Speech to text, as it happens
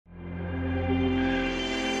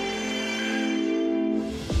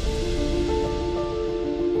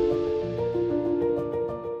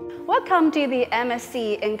Welcome to the M.Sc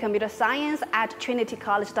in Computer Science at Trinity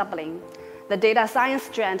College Dublin. The Data Science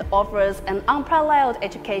Strand offers an unparalleled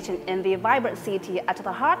education in the vibrant city at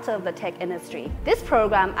the heart of the tech industry. This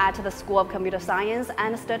program at the School of Computer Science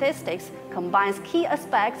and Statistics combines key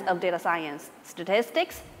aspects of data science,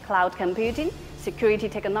 statistics, cloud computing, security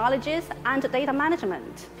technologies, and data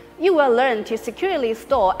management. You will learn to securely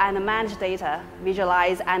store and manage data,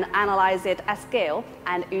 visualize and analyze it at scale,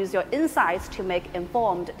 and use your insights to make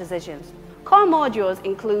informed decisions. Core modules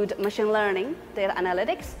include machine learning, data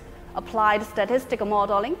analytics, applied statistical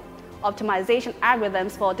modeling, optimization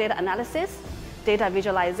algorithms for data analysis, data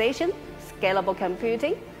visualization, scalable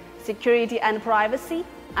computing, security and privacy,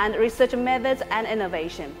 and research methods and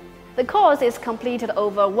innovation. The course is completed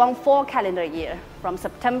over 1 full calendar year. From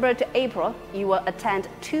September to April, you will attend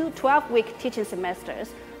 2 12-week teaching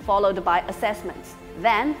semesters, followed by assessments.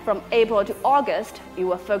 Then, from April to August, you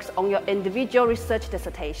will focus on your individual research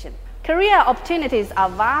dissertation. Career opportunities are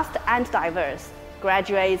vast and diverse.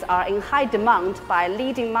 Graduates are in high demand by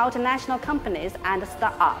leading multinational companies and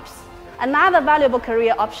startups. Another valuable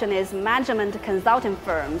career option is management consulting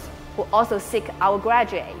firms, who also seek our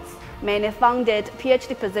graduates. Many funded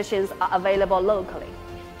Ph.D. positions are available locally.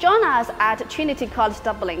 Join us at Trinity College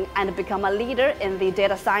Dublin and become a leader in the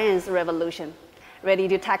data science revolution. Ready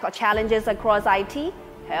to tackle challenges across IT,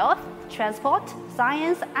 health, transport,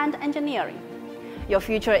 science, and engineering. Your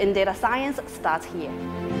future in data science starts here.